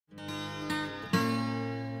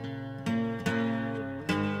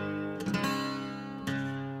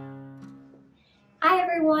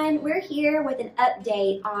everyone, we're here with an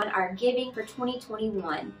update on our giving for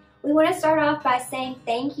 2021. We want to start off by saying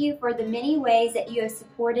thank you for the many ways that you have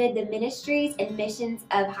supported the ministries and missions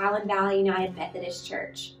of Highland Valley United Methodist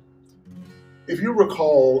Church. If you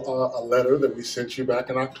recall a letter that we sent you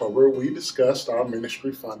back in October, we discussed our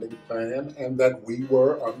ministry funding plan and that we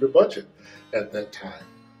were under budget at that time.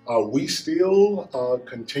 We still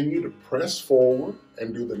continue to press forward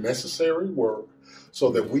and do the necessary work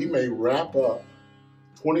so that we may wrap up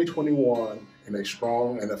 2021 in a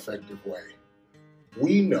strong and effective way.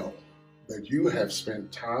 We know that you have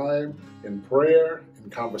spent time in prayer, in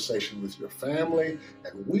conversation with your family,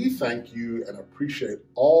 and we thank you and appreciate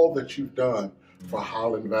all that you've done for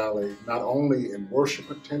Highland Valley, not only in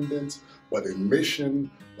worship attendance, but in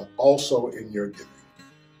mission, but also in your giving.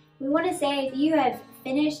 We want to say if you have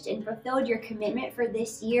finished and fulfilled your commitment for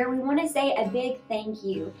this year, we want to say a big thank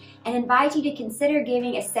you and invite you to consider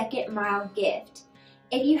giving a second mile gift.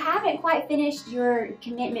 If you haven't quite finished your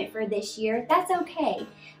commitment for this year, that's okay.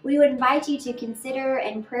 We would invite you to consider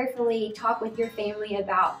and prayerfully talk with your family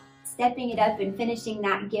about stepping it up and finishing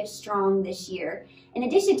that gift strong this year, in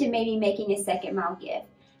addition to maybe making a second mile gift.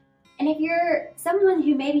 And if you're someone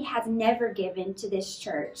who maybe has never given to this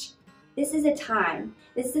church, this is a time.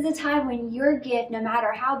 This is a time when your gift, no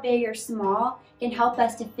matter how big or small, can help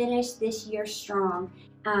us to finish this year strong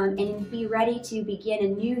and be ready to begin a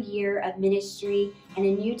new year of ministry and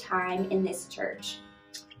a new time in this church.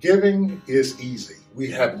 Giving is easy.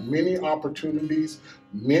 We have many opportunities,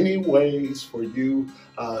 many ways for you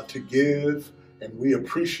to give, and we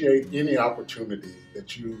appreciate any opportunity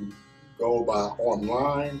that you go by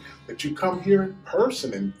online, that you come here in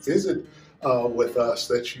person and visit with us,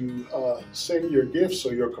 that you send your gifts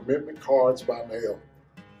or your commitment cards by mail.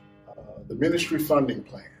 The ministry funding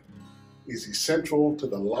plan is essential to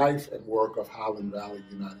the life and work of Highland Valley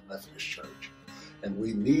United Methodist Church. And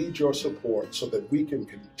we need your support so that we can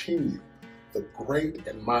continue the great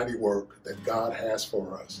and mighty work that God has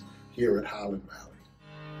for us here at Highland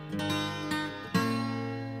Valley.